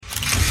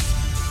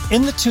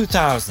In the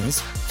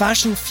 2000s,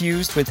 fashion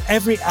fused with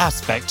every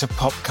aspect of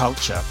pop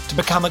culture to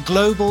become a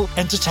global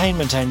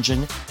entertainment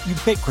engine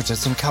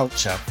ubiquitous in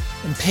culture,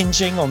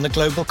 impinging on the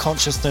global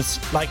consciousness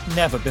like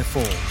never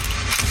before.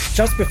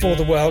 Just before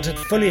the world had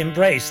fully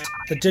embraced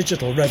the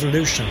digital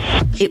revolution.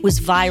 It was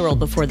viral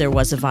before there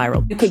was a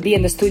viral. You could be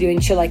in the studio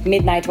until like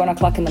midnight, 1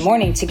 o'clock in the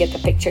morning to get the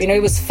picture.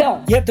 It was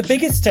filmed. Yet the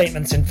biggest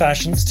statements in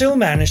fashion still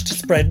managed to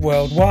spread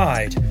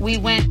worldwide. We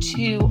went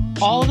to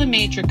all the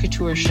major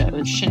couture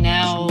shows,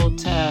 Chanel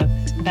to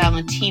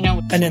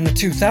Valentino. And in the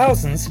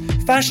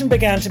 2000s, fashion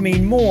began to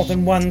mean more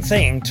than one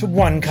thing to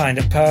one kind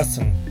of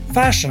person.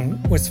 Fashion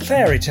was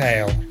fairy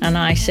tale. And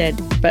I said,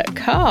 but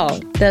Karl,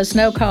 there's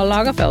no Karl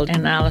Lagerfeld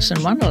in Alice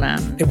in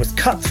Wonderland. It was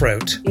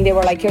cutthroat. And they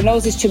were like, your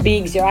nose is too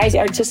big, your eyes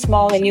are too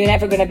small, and you're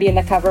never going to be in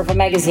the cover of a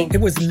magazine.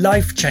 It was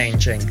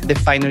life-changing. They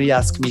finally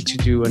asked me to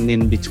do an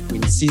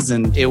in-between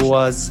season. It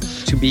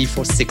was to be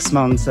for 6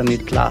 months, and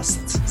it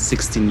lasts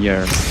 16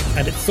 years.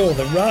 And it saw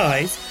the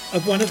rise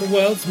of one of the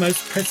world's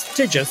most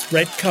prestigious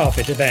red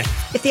carpet events.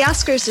 If the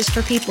Oscars is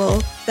for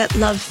people that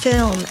love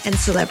film and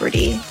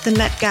celebrity, the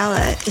Met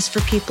Gala is for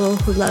people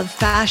who love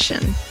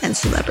fashion and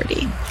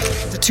celebrity.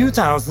 The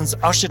 2000s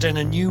ushered in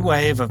a new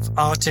wave of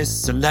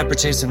artists,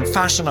 celebrities and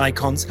fashion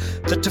icons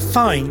that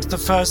defined the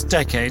first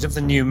decade of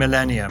the new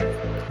millennium.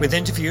 With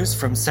interviews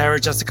from Sarah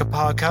Jessica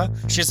Parker,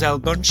 Gisele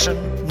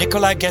Bündchen,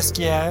 Nicolas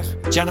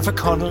Ghesquière, Jennifer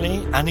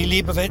Connelly, Annie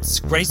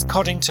Leibovitz, Grace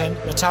Coddington,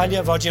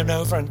 Natalia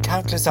Vodyanova and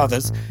countless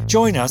others,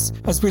 join us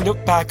as we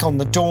look back on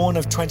the dawn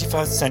of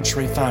 21st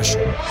century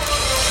fashion.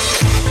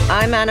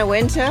 I'm Anna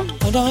Wintour.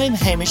 And I'm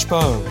Hamish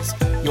Bowles,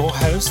 your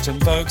host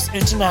and Vogue's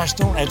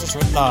international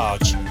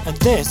editor-at-large. And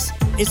this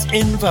is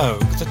In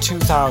Vogue, the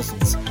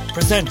 2000s,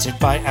 presented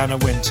by Anna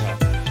Wintour.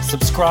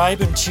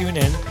 Subscribe and tune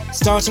in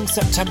starting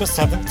September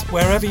 7th,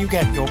 wherever you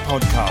get your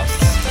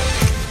podcasts.